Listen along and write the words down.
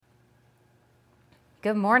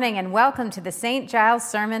Good morning and welcome to the St. Giles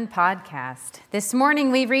Sermon Podcast. This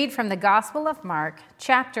morning we read from the Gospel of Mark,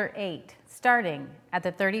 chapter 8, starting at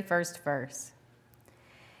the 31st verse.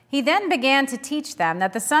 He then began to teach them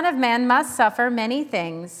that the Son of Man must suffer many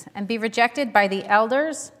things and be rejected by the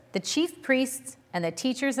elders, the chief priests, and the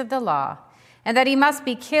teachers of the law, and that he must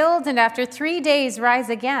be killed and after 3 days rise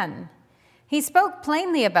again. He spoke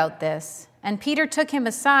plainly about this, and Peter took him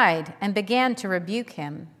aside and began to rebuke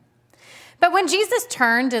him. But when Jesus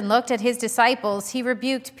turned and looked at his disciples, he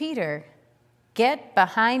rebuked Peter. "Get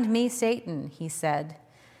behind me, Satan," he said.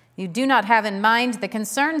 "You do not have in mind the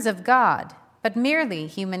concerns of God, but merely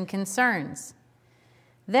human concerns."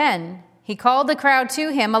 Then he called the crowd to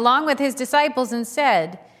him along with his disciples and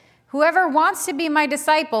said, "Whoever wants to be my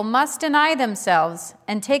disciple must deny themselves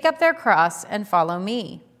and take up their cross and follow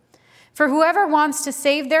me. For whoever wants to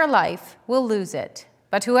save their life will lose it.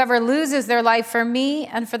 But whoever loses their life for me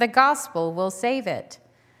and for the gospel will save it.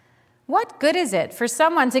 What good is it for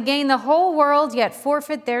someone to gain the whole world yet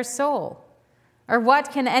forfeit their soul? Or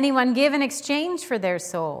what can anyone give in exchange for their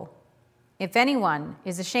soul? If anyone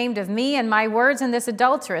is ashamed of me and my words in this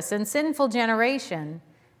adulterous and sinful generation,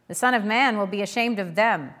 the Son of Man will be ashamed of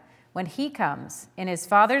them when he comes in his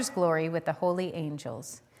Father's glory with the holy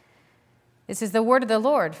angels." This is the word of the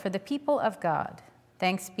Lord for the people of God.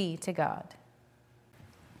 Thanks be to God.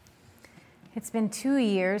 It's been 2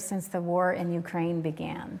 years since the war in Ukraine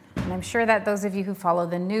began, and I'm sure that those of you who follow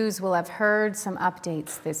the news will have heard some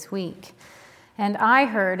updates this week. And I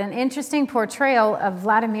heard an interesting portrayal of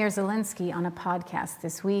Vladimir Zelensky on a podcast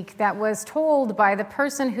this week that was told by the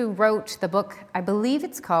person who wrote the book, I believe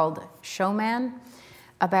it's called Showman,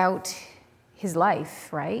 about his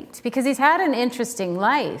life, right? Because he's had an interesting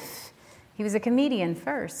life. He was a comedian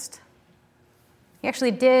first. He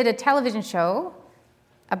actually did a television show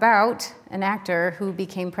about an actor who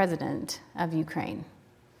became president of Ukraine.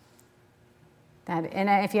 And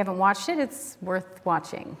if you haven't watched it, it's worth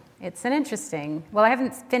watching. It's an interesting, well, I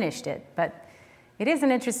haven't finished it, but it is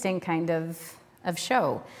an interesting kind of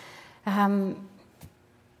show. The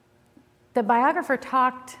biographer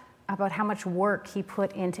talked about how much work he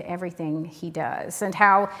put into everything he does and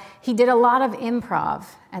how he did a lot of improv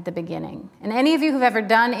at the beginning. And any of you who've ever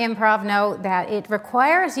done improv know that it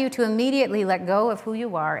requires you to immediately let go of who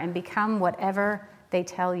you are and become whatever they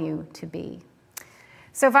tell you to be.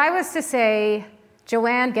 So if I was to say,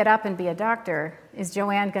 "Joanne, get up and be a doctor," is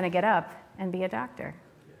Joanne going to get up and be a doctor?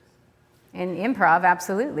 In improv,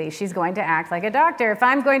 absolutely. She's going to act like a doctor. If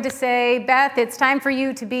I'm going to say, "Beth, it's time for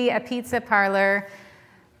you to be a pizza parlor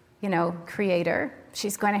creator,"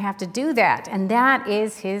 she's going to have to do that. And that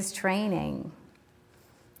is his training.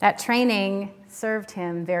 That training served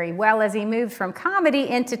him very well as he moved from comedy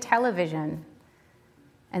into television.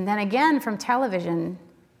 And then again from television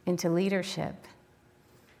into leadership.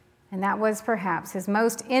 And that was perhaps his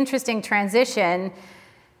most interesting transition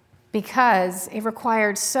because it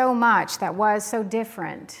required so much that was so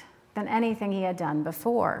different than anything he had done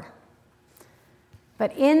before.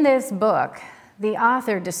 But in this book, the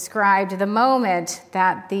author described the moment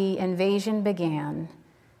that the invasion began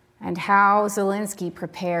and how Zelensky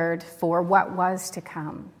prepared for what was to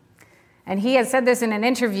come. And he had said this in an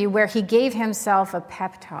interview where he gave himself a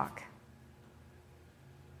pep talk.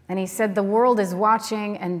 And he said, "The world is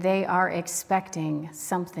watching and they are expecting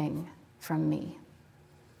something from me."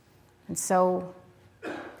 And so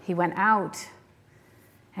he went out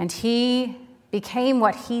and he became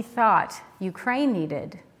what he thought Ukraine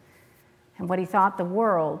needed and what he thought the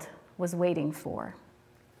world was waiting for.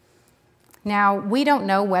 Now, we don't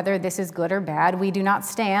know whether this is good or bad. We do not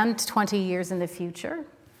stand 20 years in the future.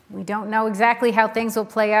 We don't know exactly how things will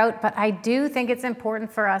play out, but I do think it's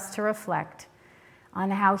important for us to reflect on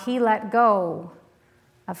how he let go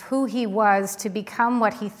of who he was to become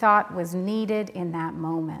what he thought was needed in that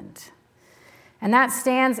moment. And that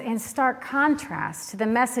stands in stark contrast to the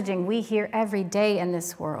messaging we hear every day in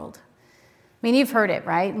this world. I mean, you've heard it,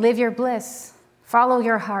 right? Live your bliss. Follow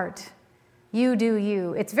your heart. You do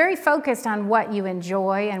you. It's very focused on what you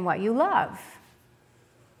enjoy and what you love.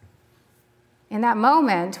 In that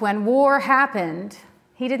moment, when war happened,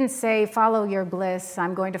 he didn't say, "Follow your bliss,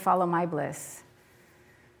 I'm going to follow my bliss."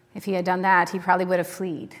 If he had done that, he probably would have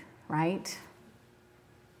fled, right?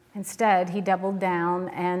 Instead, he doubled down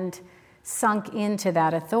and sunk into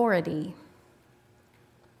that authority.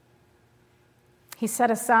 He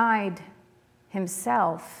set aside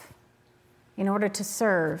himself in order to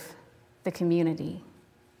serve the community.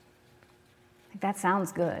 That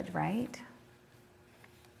sounds good, right?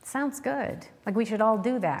 Sounds good. Like we should all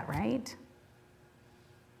do that, right?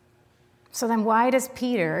 So then why does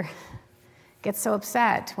Peter gets so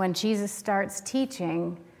upset when Jesus starts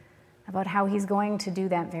teaching about how he's going to do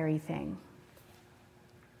that very thing.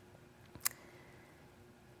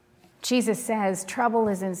 Jesus says, trouble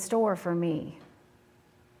is in store for me.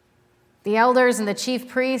 The elders and the chief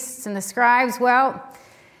priests and the scribes, well,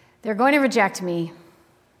 they're going to reject me.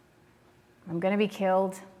 I'm going to be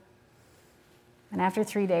killed. And after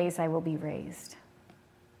 3 days, I will be raised.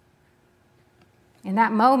 In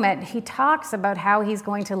that moment, he talks about how he's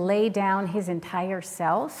going to lay down his entire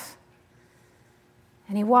self.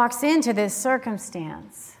 And he walks into this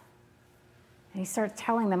circumstance. And he starts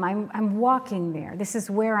telling them, I'm walking there. This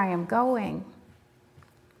is where I am going.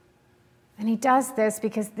 And he does this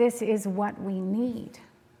because this is what we need,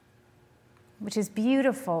 which is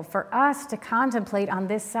beautiful for us to contemplate on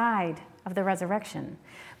this side of the resurrection.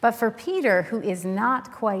 But for Peter, who is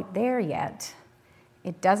not quite there yet,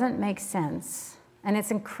 it doesn't make sense, and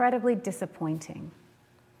it's incredibly disappointing.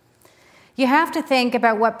 You have to think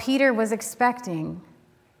about what Peter was expecting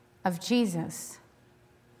of Jesus.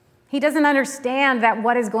 He doesn't understand that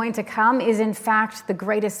what is going to come is, in fact, the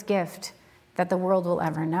greatest gift that the world will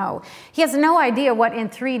ever know. He has no idea what in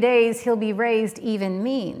 3 days he'll be raised even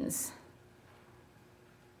means.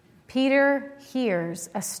 Peter hears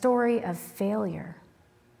a story of failure.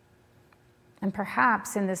 And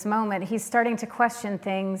perhaps in this moment, he's starting to question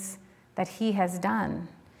things that he has done.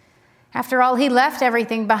 After all, he left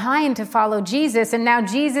everything behind to follow Jesus, and now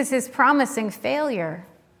Jesus is promising failure.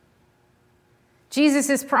 Jesus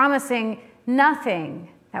is promising nothing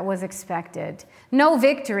that was expected. No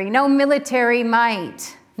victory, no military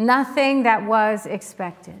might, nothing that was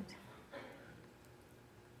expected.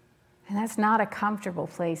 And that's not a comfortable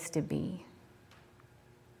place to be.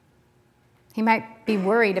 He might be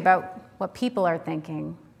worried about what people are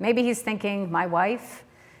thinking. Maybe he's thinking, my wife,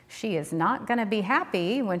 she is not going to be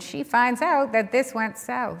happy when she finds out that this went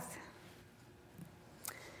south.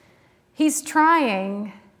 He's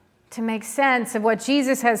trying to make sense of what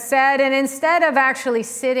Jesus has said, and instead of actually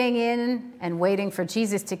sitting in and waiting for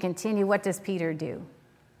Jesus to continue, what does Peter do?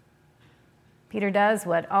 Peter does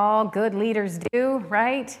what all good leaders do,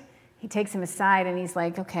 right? He takes him aside and he's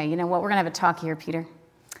like, okay, you know what? We're going to have a talk here, Peter.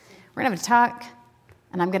 We're going to have a talk,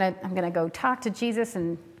 and I'm going to go talk to Jesus.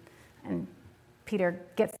 And Peter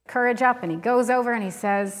gets courage up and he goes over and he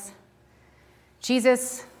says,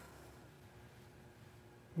 Jesus,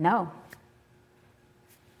 no.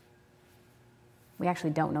 We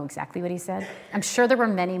actually don't know exactly what he said. I'm sure there were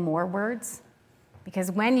many more words,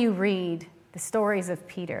 because when you read the stories of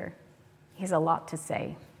Peter, he has a lot to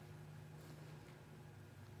say.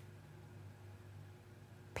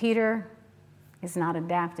 Peter is not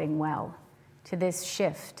adapting well to this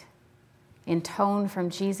shift in tone from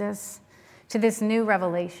Jesus, to this new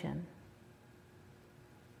revelation.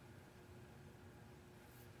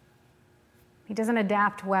 He doesn't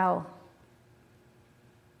adapt well.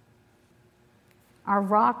 Our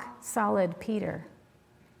rock-solid Peter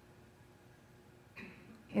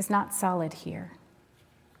is not solid here.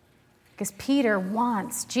 Because Peter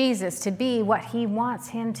wants Jesus to be what he wants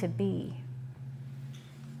him to be.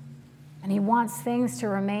 And he wants things to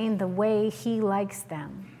remain the way he likes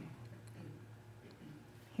them.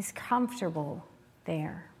 He's comfortable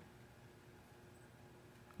there.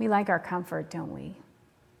 We like our comfort, don't we?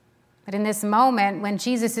 But in this moment, when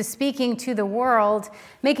Jesus is speaking to the world,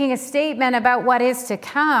 making a statement about what is to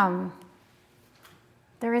come,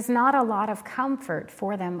 there is not a lot of comfort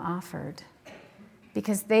for them offered,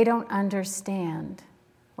 because they don't understand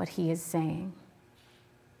what he is saying.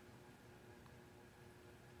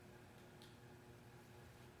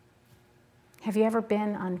 Have you ever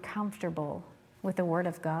been uncomfortable with the Word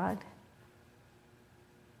of God?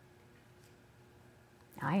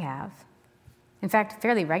 I have. In fact,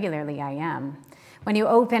 fairly regularly I am. When you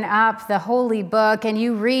open up the holy book and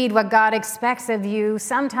you read what God expects of you,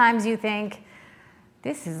 sometimes you think,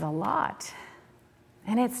 this is a lot.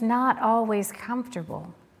 And it's not always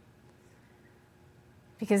comfortable.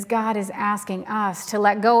 Because God is asking us to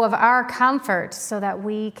let go of our comfort so that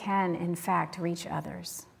we can, in fact, reach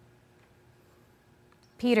others.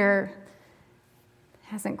 Peter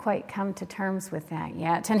hasn't quite come to terms with that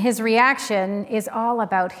yet. And his reaction is all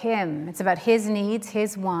about him. It's about his needs,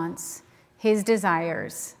 his wants, his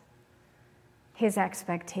desires, his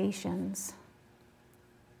expectations.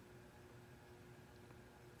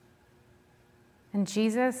 And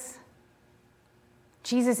Jesus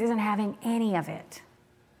isn't having any of it.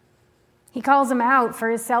 He calls him out for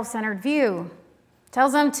his self-centered view.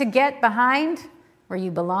 Tells him to get behind where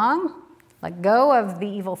you belong, let go of the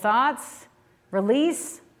evil thoughts,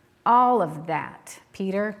 release all of that,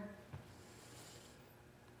 Peter,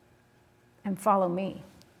 and follow me.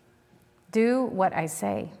 Do what I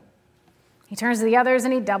say. He turns to the others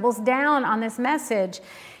and he doubles down on this message.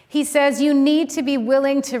 He says, you need to be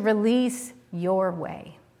willing to release your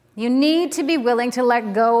way. You need to be willing to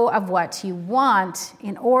let go of what you want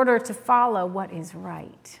in order to follow what is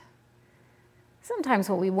right. Sometimes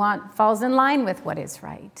what we want falls in line with what is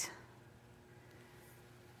right.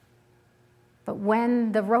 But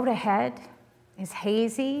when the road ahead is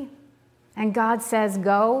hazy and God says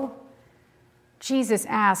go, Jesus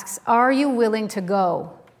asks, are you willing to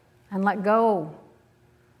go and let go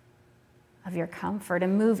of your comfort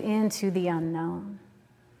and move into the unknown?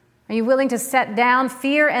 Are you willing to set down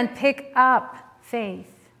fear and pick up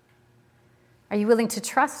faith? Are you willing to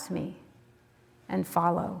trust me and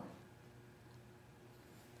follow?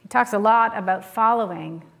 He talks a lot about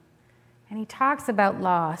following, and he talks about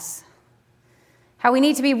loss. How we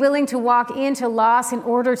need to be willing to walk into loss in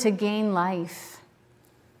order to gain life.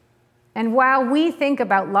 And while we think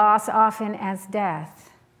about loss often as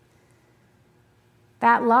death,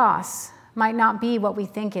 that loss might not be what we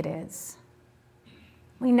think it is.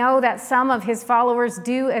 We know that some of his followers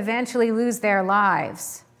do eventually lose their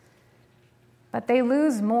lives, but they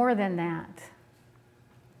lose more than that.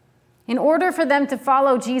 In order for them to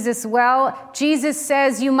follow Jesus well, Jesus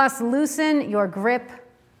says you must loosen your grip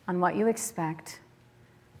on what you expect.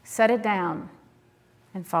 Set it down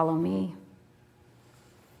and follow me.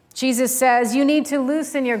 Jesus says you need to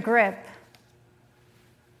loosen your grip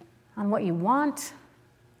on what you want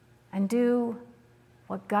and do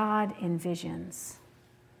what God envisions.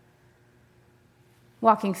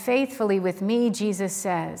 Walking faithfully with me, Jesus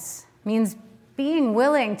says, means being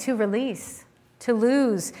willing to release, to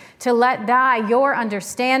lose, to let die your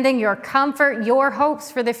understanding, your comfort, your hopes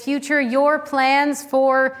for the future, your plans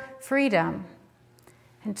for freedom.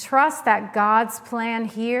 And trust that God's plan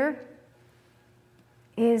here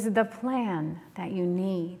is the plan that you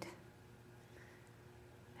need.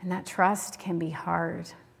 And that trust can be hard.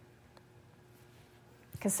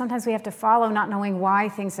 Because sometimes we have to follow not knowing why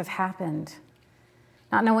things have happened,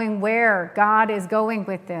 not knowing where God is going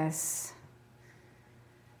with this.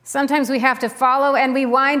 Sometimes we have to follow and we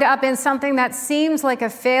wind up in something that seems like a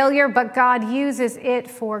failure, but God uses it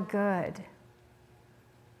for good.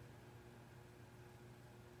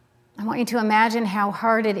 I want you to imagine how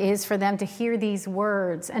hard it is for them to hear these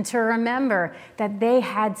words and to remember that they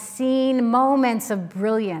had seen moments of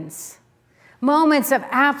brilliance, moments of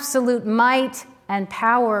absolute might and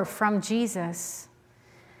power from Jesus.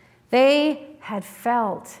 They had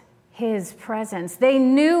felt his presence. They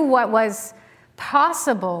knew what was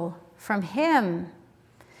possible from him.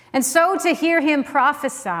 And so to hear him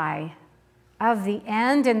prophesy of the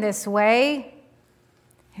end in this way,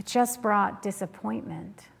 it just brought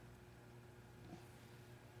disappointment.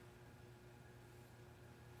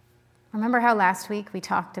 Remember how last week we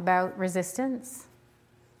talked about resistance?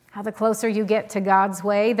 How the closer you get to God's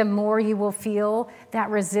way, the more you will feel that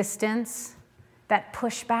resistance, that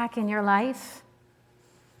pushback in your life.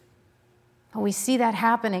 Well, we see that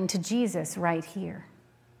happening to Jesus right here.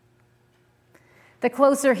 The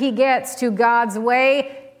closer he gets to God's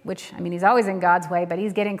way, which, he's always in God's way, but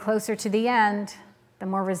he's getting closer to the end, the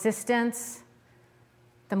more resistance,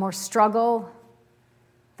 the more struggle,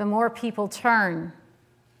 the more people turn.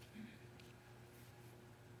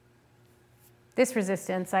 This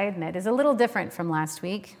resistance, I admit, is a little different from last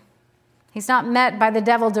week. He's not met by the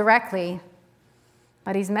devil directly,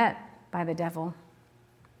 but he's met by the devil.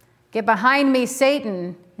 Get behind me,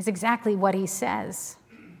 Satan, is exactly what he says.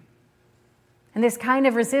 And this kind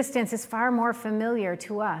of resistance is far more familiar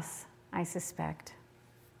to us, I suspect.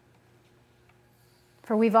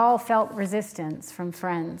 For we've all felt resistance from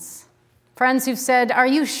friends. Friends who've said, are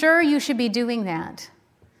you sure you should be doing that?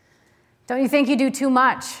 Don't you think you do too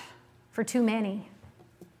much for too many?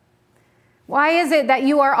 Why is it that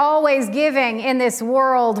you are always giving in this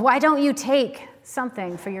world? Why don't you take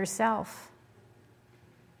something for yourself?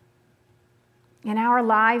 In our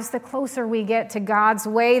lives, the closer we get to God's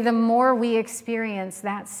way, the more we experience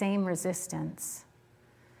that same resistance.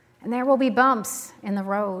 And there will be bumps in the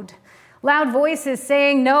road. Loud voices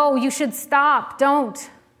saying, no, you should stop, don't.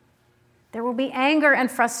 There will be anger and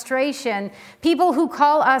frustration. People who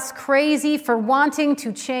call us crazy for wanting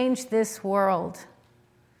to change this world.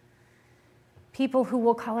 People who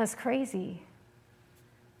will call us crazy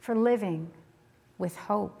for living with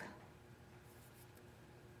hope.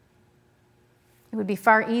 It would be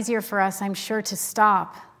far easier for us, I'm sure, to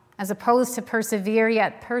stop as opposed to persevere,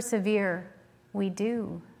 yet persevere we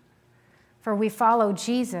do. For we follow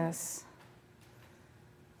Jesus.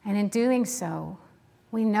 And in doing so,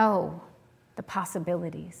 we know the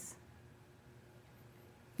possibilities.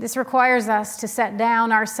 This requires us to set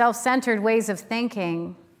down our self-centered ways of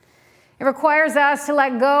thinking. It requires us to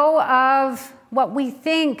let go of what we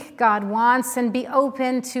think God wants and be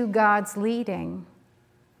open to God's leading.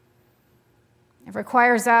 It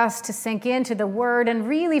requires us to sink into the Word and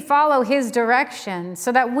really follow His direction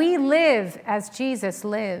so that we live as Jesus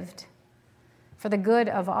lived, for the good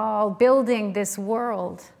of all, building this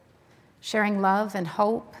world, sharing love and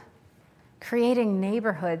hope, creating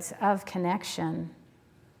neighborhoods of connection.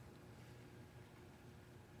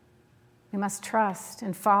 We must trust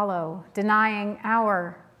and follow, denying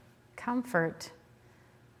our comfort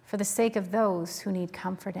for the sake of those who need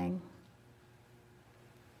comforting.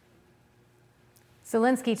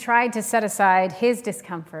 Zelensky tried to set aside his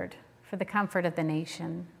discomfort for the comfort of the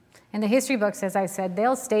nation. In the history books, as I said,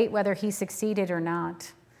 they'll state whether he succeeded or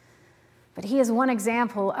not. But he is one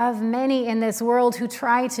example of many in this world who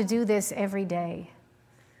try to do this every day.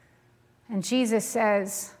 And Jesus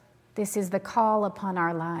says, this is the call upon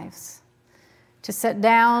our lives, to set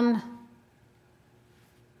down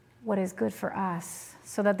what is good for us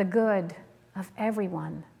so that the good of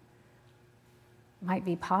everyone might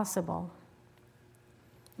be possible.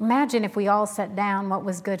 Imagine if we all set down what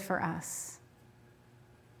was good for us.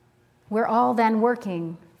 We're all then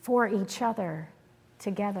working for each other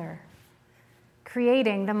together,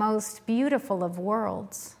 creating the most beautiful of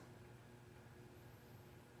worlds.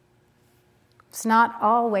 It's not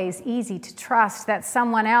always easy to trust that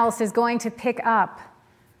someone else is going to pick up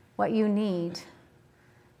what you need.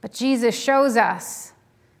 But Jesus shows us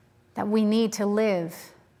that we need to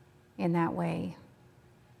live in that way.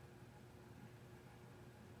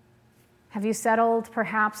 Have you settled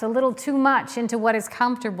perhaps a little too much into what is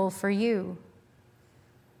comfortable for you?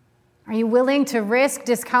 Are you willing to risk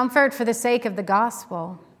discomfort for the sake of the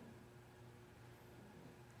gospel?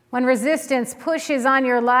 When resistance pushes on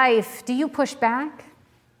your life, do you push back?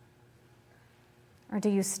 Or do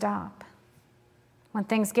you stop when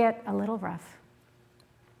things get a little rough?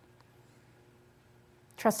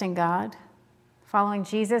 Trusting God, following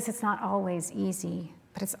Jesus, it's not always easy,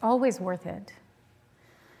 but it's always worth it.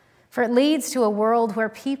 For it leads to a world where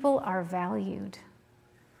people are valued,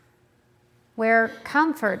 where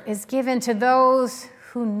comfort is given to those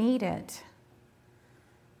who need it,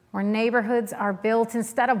 where neighborhoods are built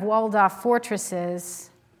instead of walled-off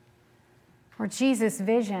fortresses, where Jesus'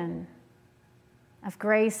 vision of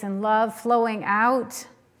grace and love flowing out,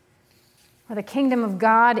 where the kingdom of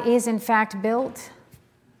God is in fact built,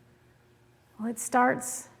 well, it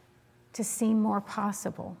starts to seem more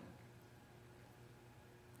possible.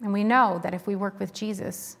 And we know that if we work with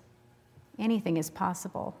Jesus, anything is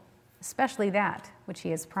possible, especially that which He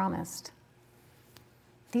has promised.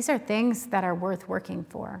 These are things that are worth working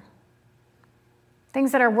for,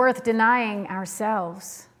 things that are worth denying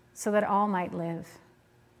ourselves so that all might live,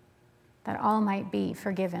 that all might be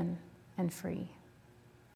forgiven and free.